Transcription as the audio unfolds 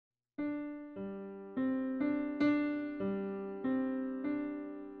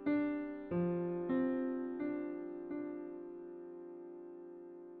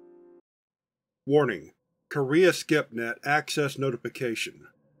Warning: Korea SkipNet Access Notification.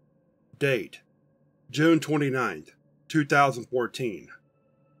 Date: June 29, 2014.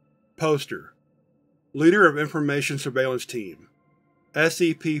 Poster: Leader of Information Surveillance Team,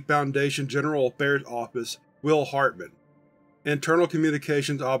 SCP Foundation General Affairs Office Will Hartman, Internal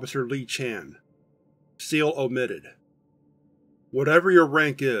Communications Officer Lee Chan. Seal omitted. Whatever your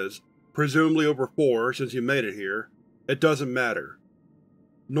rank is, presumably over 4 since you made it here, it doesn't matter.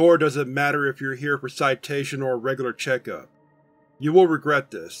 Nor does it matter if you're here for citation or a regular checkup. You will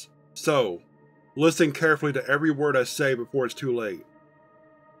regret this, so listen carefully to every word I say before it's too late.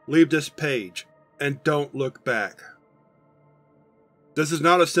 Leave this page, and don't look back. This is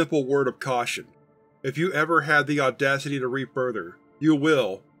not a simple word of caution. If you ever have the audacity to read further, you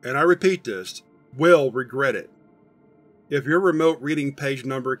will, and I repeat this, will regret it. If your remote reading page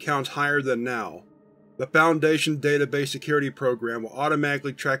number counts higher than now, the Foundation Database Security Program will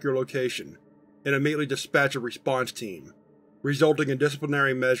automatically track your location and immediately dispatch a response team, resulting in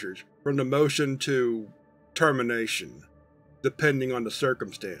disciplinary measures from demotion to termination, depending on the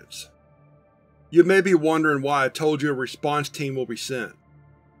circumstance. You may be wondering why I told you a response team will be sent.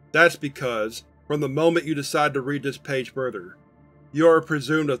 That's because, from the moment you decide to read this page further, you are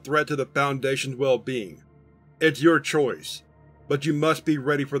presumed a threat to the Foundation's well-being. It's your choice, but you must be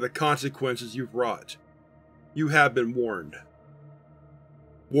ready for the consequences you've wrought. You have been warned.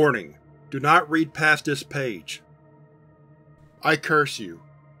 Warning: do not read past this page. I curse you.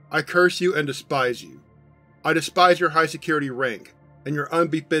 I curse you and despise you. I despise your high security rank and your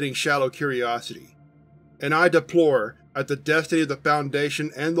unbefitting shallow curiosity. And I deplore at the destiny of the Foundation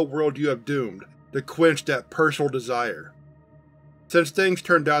and the world you have doomed to quench that personal desire. Since things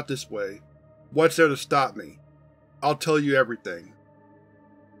turned out this way, what's there to stop me? I'll tell you everything.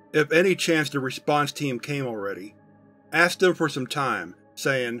 If any chance the response team came already, ask them for some time,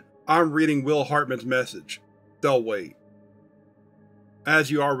 saying, "I'm reading Will Hartman's message." They'll wait.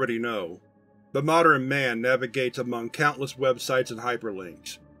 As you already know, the modern man navigates among countless websites and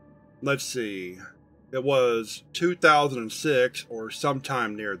hyperlinks. Let's see, it was 2006 or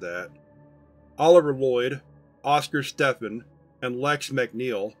sometime near that. Oliver Lloyd, Oscar Stephan, and Lex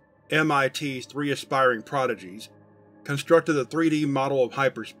McNeill, MIT's 3 aspiring prodigies, constructed a 3D model of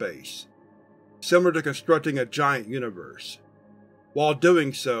hyperspace, similar to constructing a giant universe. While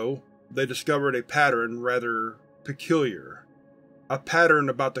doing so, they discovered a pattern rather peculiar. A pattern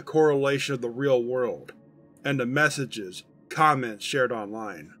about the correlation of the real world, and the messages, comments shared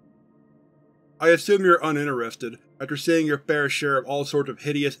online. I assume you're uninterested after seeing your fair share of all sorts of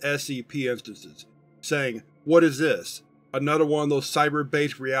hideous SCP instances, saying, "What is this? Another one of those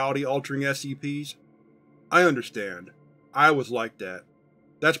cyber-based reality-altering SCPs?" I understand. I was like that.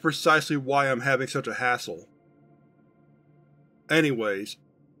 That's precisely why I'm having such a hassle. Anyways,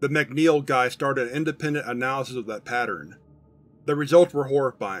 the McNeill guy started an independent analysis of that pattern. The results were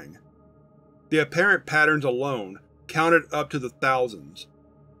horrifying. The apparent patterns alone counted up to the thousands.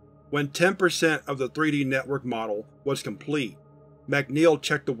 When 10% of the 3D network model was complete, McNeill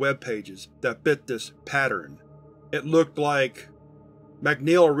checked the web pages that fit this pattern. It looked like…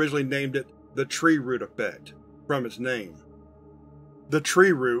 McNeill originally named it the tree root effect, from its name. The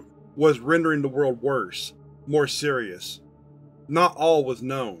tree root was rendering the world worse, more serious. Not all was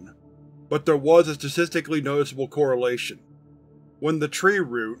known, but there was a statistically noticeable correlation. When the tree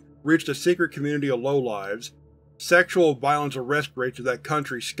root reached a secret community of lowlives, sexual violence arrest rates of that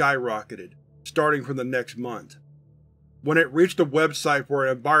country skyrocketed, starting from the next month. When it reached a website for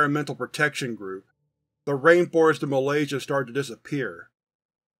an environmental protection group, the rainforest of Malaysia started to disappear.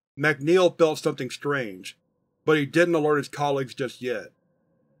 McNeill felt something strange, but he didn't alert his colleagues just yet.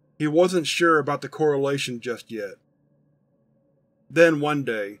 He wasn't sure about the correlation just yet. Then one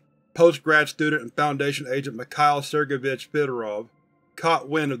day, post-grad student and Foundation agent Mikhail Sergeyevich Fedorov caught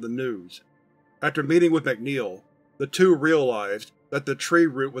wind of the news. After meeting with McNeill, the two realized that the tree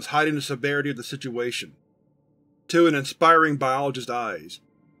root was hiding the severity of the situation. To an inspiring biologist's eyes,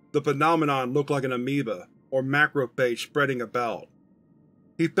 the phenomenon looked like an amoeba or macrophage spreading about.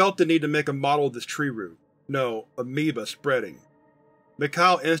 He felt the need to make a model of this tree root, no, amoeba spreading.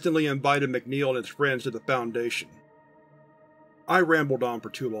 Mikhail instantly invited McNeill and his friends to the Foundation. I rambled on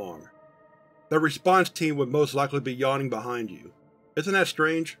for too long. The response team would most likely be yawning behind you. Isn't that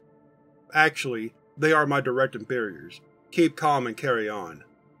strange? Actually, they are my direct inferiors. Keep calm and carry on.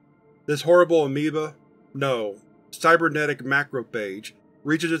 This horrible amoeba? No, cybernetic macrophage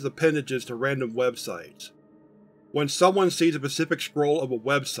reaches its appendages to random websites. When someone sees a specific scroll of a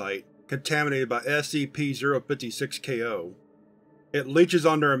website contaminated by SCP-056-KO, it leeches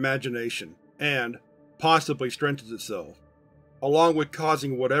on their imagination and, possibly, strengthens itself. along with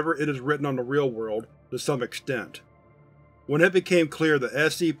causing whatever it is written on the real world to some extent. When it became clear that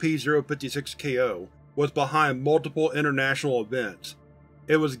SCP-056-KO was behind multiple international events,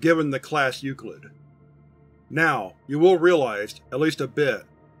 it was given the class Euclid. Now, you will realize, at least a bit,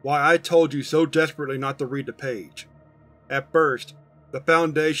 why I told you so desperately not to read the page. At first, the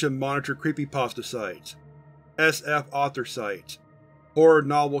Foundation monitored creepypasta sites, SF author sites, horror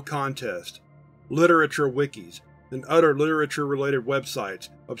novel contests, literature wikis, and other literature-related websites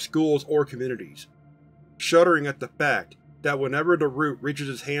of schools or communities, shuddering at the fact that whenever the Root reaches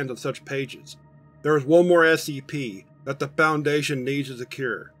its hands on such pages, there is one more SCP that the Foundation needs to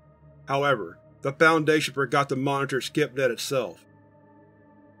secure. However, the Foundation forgot to monitor SCP-NET itself.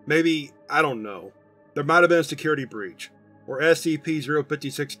 Maybe, I don't know, there might have been a security breach, or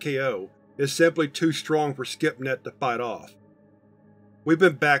SCP-056-KO is simply too strong for SCP-NET to fight off. We've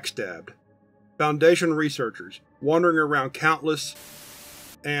been backstabbed. Foundation researchers, wandering around countless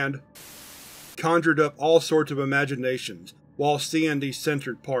and conjured up all sorts of imaginations while seeing these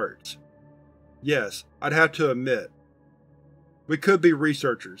censored parts. Yes, I'd have to admit, we could be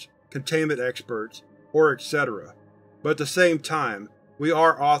researchers, containment experts, or etc., but at the same time, we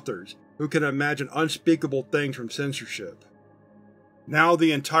are authors who can imagine unspeakable things from censorship. Now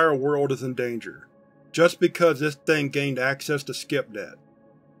the entire world is in danger, just because this thing gained access to SCP-NET.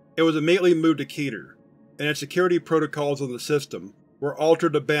 It was immediately moved to Keter, and its security protocols on the system were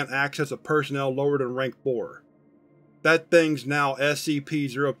altered to ban access of personnel lower than Rank 4. That thing's now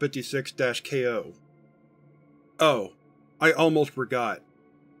SCP-056-KO. Oh, I almost forgot.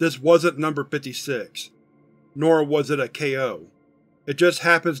 This wasn't number 56, nor was it a KO. It just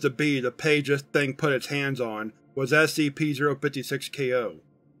happens to be the page this thing put its hands on was SCP-056-KO,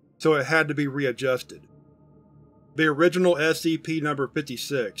 so it had to be readjusted. The original SCP number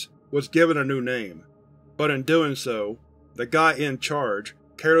 56 was given a new name, but in doing so, the guy in charge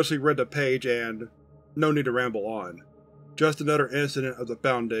carelessly read the page and… no need to ramble on. Just another incident of the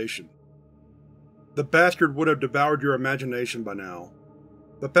Foundation. The bastard would have devoured your imagination by now.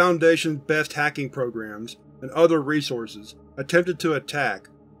 The Foundation's best hacking programs and other resources attempted to attack,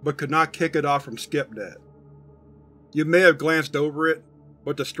 but could not kick it off from SCP-NET. You may have glanced over it,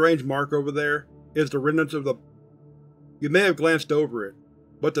 but the strange mark over there is the remnants of the… You may have glanced over it,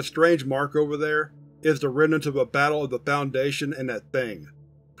 but the strange mark over there is the remnants of a battle of the Foundation and that thing,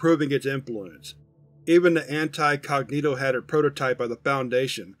 proving its influence. Even the anti-cognito-hatted prototype of the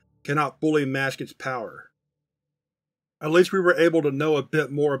Foundation cannot fully mask its power. At least we were able to know a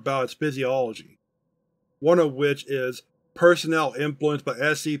bit more about its physiology, one of which is personnel influenced by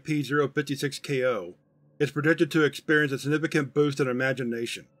SCP-056-KO is predicted to experience a significant boost in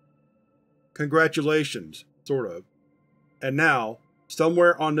imagination. Congratulations, sort of. And now,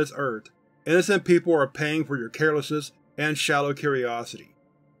 somewhere on this Earth, innocent people are paying for your carelessness and shallow curiosity.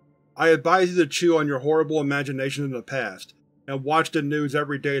 I advise you to chew on your horrible imaginations in the past, and watch the news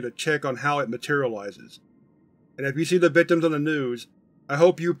every day to check on how it materializes. And if you see the victims on the news, I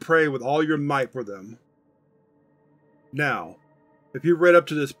hope you pray with all your might for them. Now, if you read up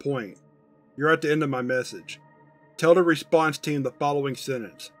to this point, you're at the end of my message. Tell the response team the following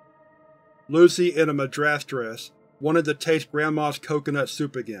sentence. Lucy in a madras dress wanted to taste Grandma's coconut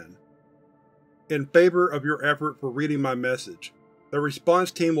soup again. In favor of your effort for reading my message, the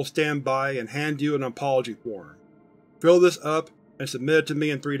response team will stand by and hand you an apology form. Fill this up and submit it to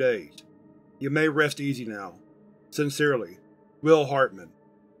me in 3 days. You may rest easy now. Sincerely, Will Hartman.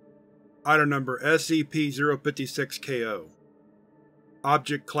 Item number SCP-056-KO.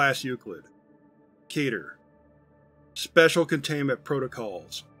 Object Class Euclid. Keter. Special Containment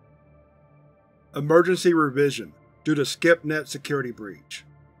Protocols. Emergency Revision due to SCP-NET security breach.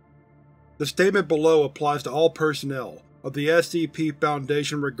 The statement below applies to all personnel of the SCP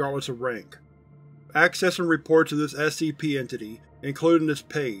Foundation regardless of rank. Access and reports of this SCP entity, including this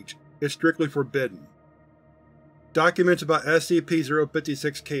page, is strictly forbidden. Documents about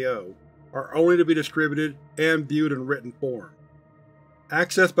SCP-056-KO are only to be distributed and viewed in written form.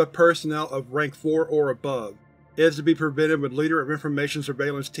 Access by personnel of rank 4 or above is to be prevented with Leader of Information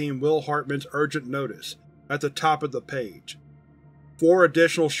Surveillance Team Will Hartman's urgent notice at the top of the page. 4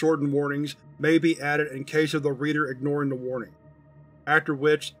 additional shortened warnings may be added in case of the reader ignoring the warning, after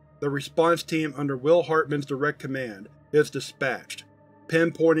which the response team under Will Hartman's direct command is dispatched,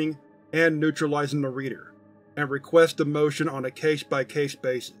 pinpointing and neutralizing the reader, and request demotion on a case-by-case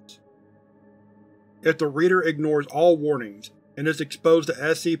basis. If the reader ignores all warnings and is exposed to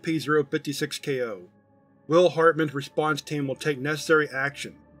SCP-056-KO, Will Hartman's response team will take necessary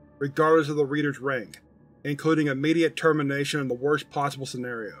action, regardless of the reader's rank, including immediate termination in the worst possible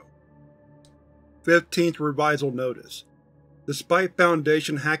scenario. 15th Revisal Notice. despite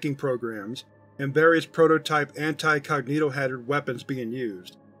Foundation hacking programs and various prototype anti-cognitohazard weapons being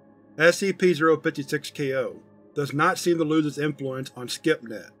used, SCP-056-KO does not seem to lose its influence on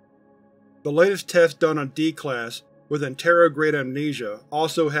SCP-NET. The latest test done on D-Class with interrograde amnesia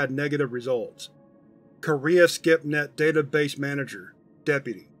also had negative results. Korea SCP-NET Database Manager,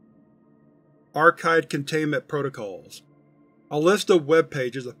 Deputy. Archived Containment Protocols. A list of web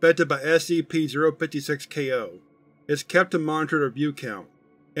pages affected by SCP-056-KO is kept to monitor the view count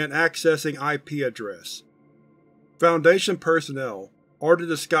and accessing IP address. Foundation personnel are to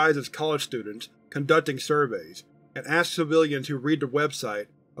disguise as college students conducting surveys and ask civilians who read the website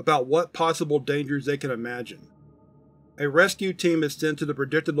about what possible dangers they can imagine. A rescue team is sent to the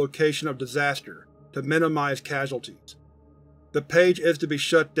predicted location of disaster to minimize casualties. The page is to be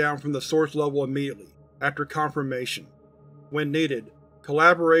shut down from the source level immediately after confirmation. When needed,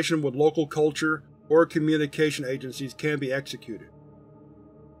 collaboration with local culture or communication agencies can be executed.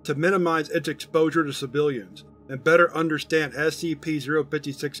 To minimize its exposure to civilians and better understand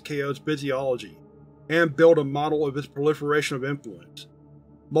SCP-056-KO's physiology and build a model of its proliferation of influence,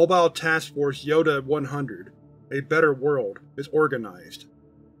 Mobile Task Force Yoda-100, A Better World, is organized.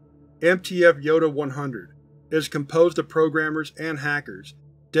 MTF Yoda-100 is composed of programmers and hackers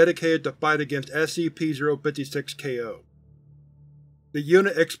dedicated to fight against SCP-056-KO. The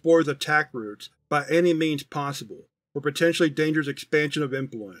unit explores attack routes by any means possible for potentially dangerous expansion of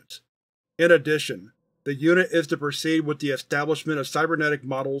influence. In addition, the unit is to proceed with the establishment of cybernetic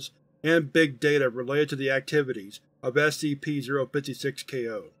models and big data related to the activities of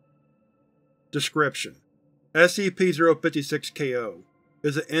SCP-056-KO. Description: SCP-056-KO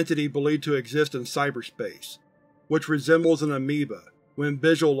is an entity believed to exist in cyberspace, which resembles an amoeba when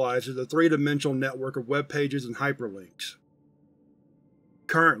visualized as a three-dimensional network of web pages and hyperlinks.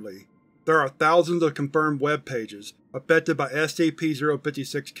 Currently, there are thousands of confirmed web pages affected by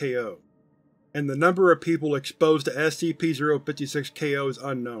SCP-056-KO, and the number of people exposed to SCP-056-KO is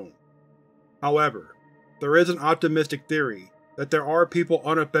unknown. However, there is an optimistic theory that there are people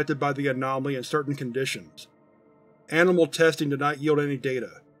unaffected by the anomaly in certain conditions. Animal testing did not yield any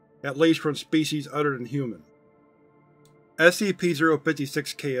data, at least from species other than human.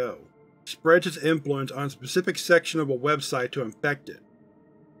 SCP-056-KO spreads its influence on a specific section of a website to infect it.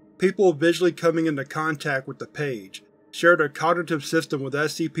 People visually coming into contact with the page share their cognitive system with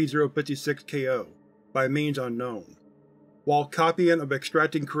SCP-056-KO by means unknown, while copying of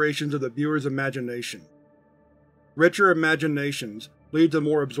extracting creations of the viewer's imagination. Richer imaginations lead to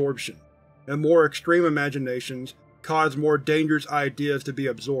more absorption, and more extreme imaginations cause more dangerous ideas to be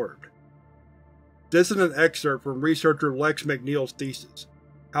absorbed. This is an excerpt from Researcher Lex McNeill's thesis.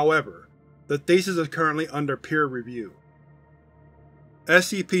 However, the thesis is currently under peer review.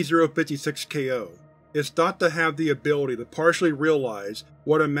 SCP-056-KO is thought to have the ability to partially realize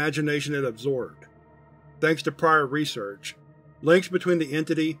what imagination it absorbed. Thanks to prior research, links between the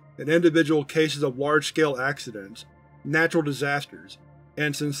entity and individual cases of large-scale accidents, natural disasters,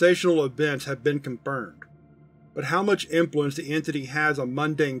 and sensational events have been confirmed. But how much influence the entity has on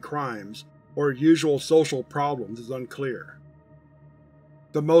mundane crimes or usual social problems is unclear.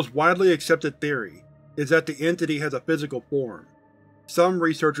 The most widely accepted theory is that the entity has a physical form. Some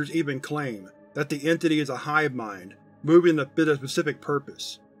researchers even claim that the entity is a hive mind moving to fit a specific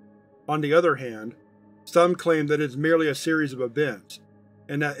purpose. On the other hand, some claim that it is merely a series of events,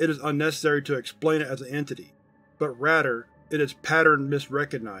 and that it is unnecessary to explain it as an entity, but rather it is pattern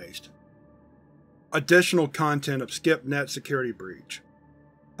misrecognized. Additional content of SCP-NET security breach.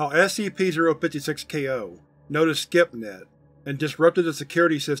 How SCP-056-KO noticed SCP-NET and disrupted the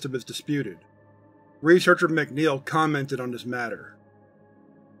security system is disputed. Researcher McNeill commented on this matter.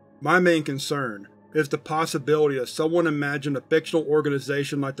 My main concern is the possibility that someone imagined a fictional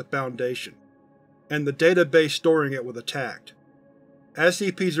organization like the Foundation, and the database storing it was attacked.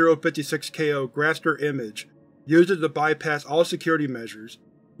 SCP-056-KO grasped her image, used it to bypass all security measures,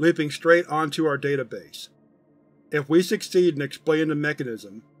 leaping straight onto our database. If we succeed in explaining the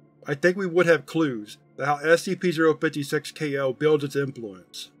mechanism, I think we would have clues to how SCP-056-KO builds its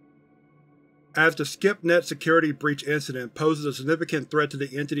influence. As the SCP-NET security breach incident poses a significant threat to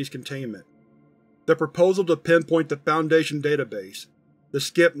the entity's containment, the proposal to pinpoint the Foundation database, the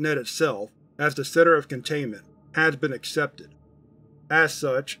SCP-NET itself, as the center of containment, has been accepted. As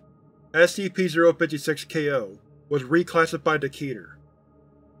such, SCP-056-KO was reclassified to Keter.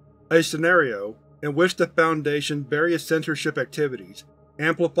 A scenario in which the Foundation's various censorship activities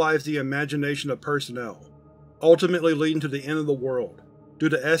amplifies the imagination of personnel, ultimately leading to the end of the world due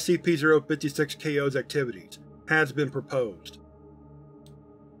to SCP-056-KO's activities, has been proposed.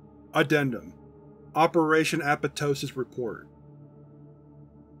 Addendum: Operation Apoptosis Report.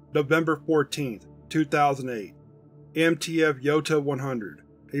 November 14, 2008. MTF Yota 100,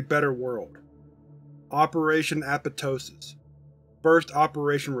 A Better World. Operation Apoptosis. First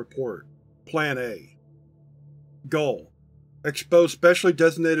Operation Report. Plan A. Goal: expose specially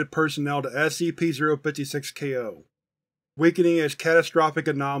designated personnel to SCP-056-KO, weakening its catastrophic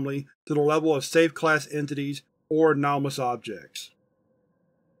anomaly to the level of safe class entities or anomalous objects.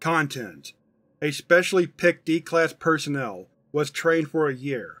 Contents: a specially picked D-Class personnel was trained for a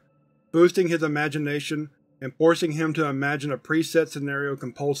year, boosting his imagination and forcing him to imagine a preset scenario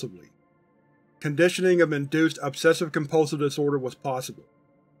compulsively. Conditioning of induced obsessive-compulsive disorder was possible.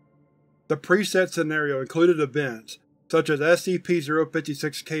 The preset scenario included events such as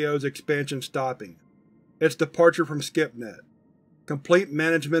SCP-056-KO's expansion stopping, its departure from SCP-net, complete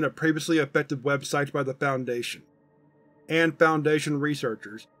management of previously affected websites by the Foundation, and Foundation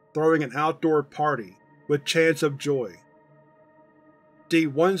researchers throwing an outdoor party with chants of joy.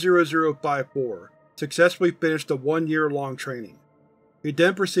 D-10054 successfully finished the 1-year-long training. He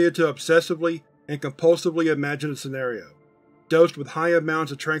then proceeded to obsessively and compulsively imagine a scenario, dosed with high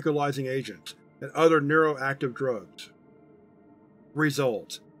amounts of tranquilizing agents and other neuroactive drugs.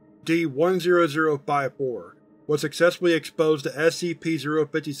 Results: D-10054 was successfully exposed to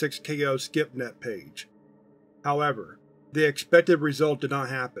SCP-056-KO's SCP-net page. However, the expected result did not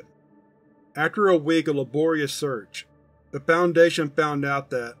happen. After a week of laborious search, the Foundation found out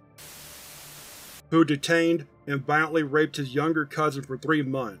that who detained and violently raped his younger cousin for 3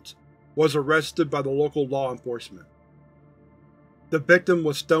 months was arrested by the local law enforcement. The victim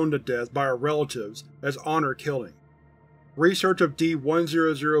was stoned to death by her relatives as honor killing. Research of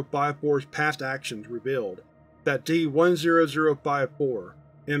D-10054's past actions revealed that D-10054,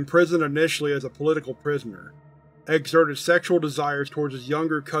 imprisoned initially as a political prisoner, exerted sexual desires towards his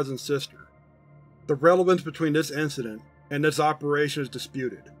younger cousin's sister. The relevance between this incident and this operation is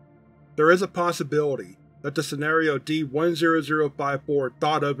disputed. There is a possibility that the scenario D-10054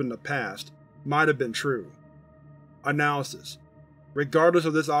 thought of in the past might have been true. Analysis: regardless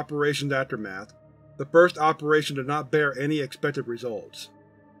of this operation's aftermath, the first operation did not bear any expected results.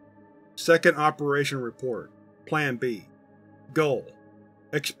 Second Operation Report. Plan B. Goal: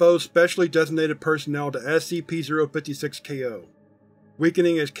 expose specially designated personnel to SCP-056-KO,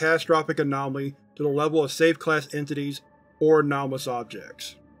 weakening its catastrophic anomaly to the level of safe class entities or anomalous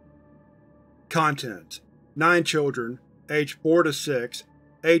objects. Contents: 9 children, aged 4 to 6,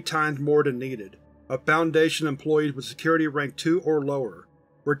 8 times more than needed, of Foundation employees with security rank 2 or lower,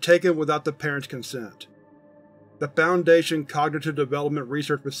 were taken without the parents' consent. The Foundation Cognitive Development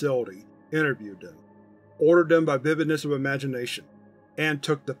Research Facility interviewed them, ordered them by vividness of imagination, and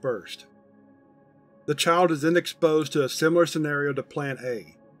took the first. The child is then exposed to a similar scenario to Plan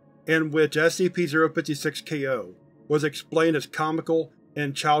A, in which SCP-056-KO was explained as comical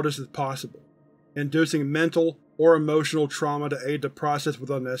and childish as possible, inducing mental or emotional trauma to aid the process was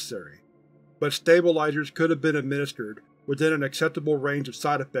unnecessary, but stabilizers could have been administered within an acceptable range of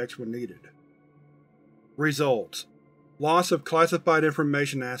side effects when needed. Results: loss of classified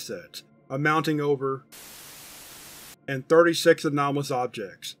information assets, amounting over and 36 anomalous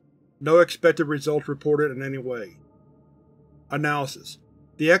objects. No expected results reported in any way. Analysis: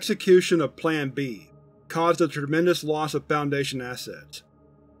 the execution of Plan B caused a tremendous loss of Foundation assets.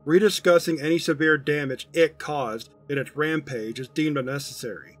 Rediscussing any severe damage it caused in its rampage is deemed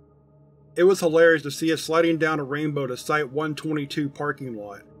unnecessary. It was hilarious to see it sliding down a rainbow to Site-122 parking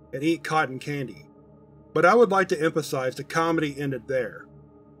lot and eat cotton candy, but I would like to emphasize the comedy ended there.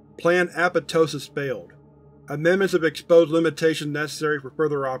 Plan Apoptosis failed. Amendments have exposed limitations necessary for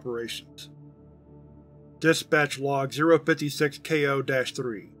further operations. Dispatch Log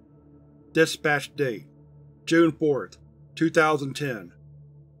 056-KO-3. Dispatch Date: June 4th, 2010.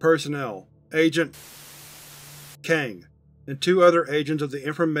 Personnel: Agent Kang and 2 other agents of the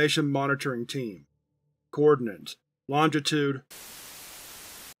Information Monitoring Team. Coordinates: longitude,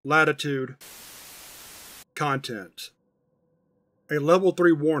 latitude. Contents: a Level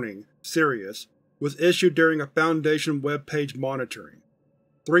 3 warning, Serious, was issued during a Foundation webpage monitoring.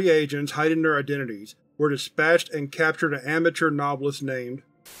 3 agents, hiding their identities, were dispatched and captured an amateur novelist named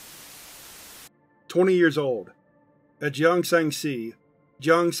 20 years old, as Jiang Sang-si,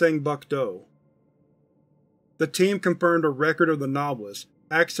 Jiang Sang-buk-do. The team confirmed a record of the novelist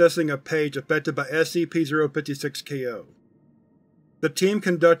accessing a page affected by SCP-056-KO. The team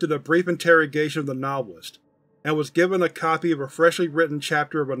conducted a brief interrogation of the novelist, and was given a copy of a freshly written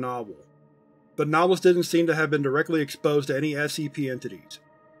chapter of a novel. The novelist didn't seem to have been directly exposed to any SCP entities.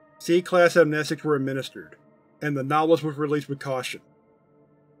 C-Class amnestics were administered, and the novelist was released with caution.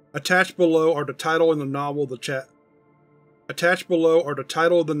 Attached below are the title and the novel, Attached below are the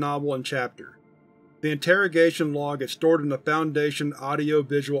title of the novel and chapter. The interrogation log is stored in the Foundation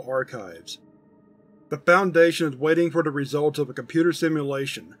Audio-Visual Archives. The Foundation is waiting for the results of a computer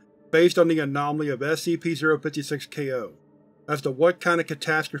simulation based on the anomaly of SCP-056-KO as to what kind of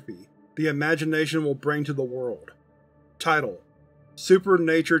catastrophe the imagination will bring to the world. Title: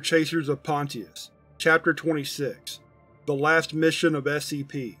 Supernature Chasers of Pontius, Chapter 26, The Last Mission of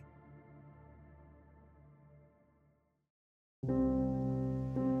SCP.